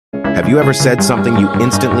Have you ever said something you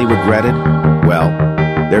instantly regretted? Well,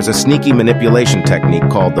 there's a sneaky manipulation technique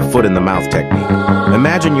called the foot in the mouth technique.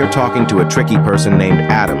 Imagine you're talking to a tricky person named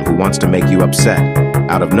Adam who wants to make you upset.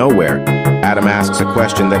 Out of nowhere, Adam asks a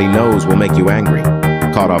question that he knows will make you angry.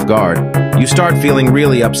 Caught off guard, you start feeling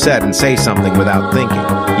really upset and say something without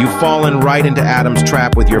thinking. You've fallen right into Adam's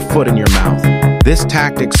trap with your foot in your mouth. This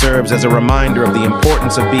tactic serves as a reminder of the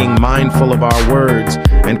importance of being mindful of our words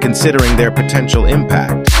and considering their potential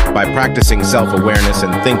impact. By practicing self-awareness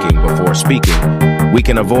and thinking before speaking, we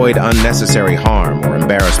can avoid unnecessary harm or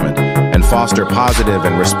embarrassment and foster positive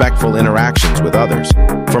and respectful interactions with others.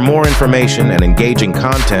 For more information and engaging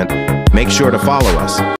content, make sure to follow us.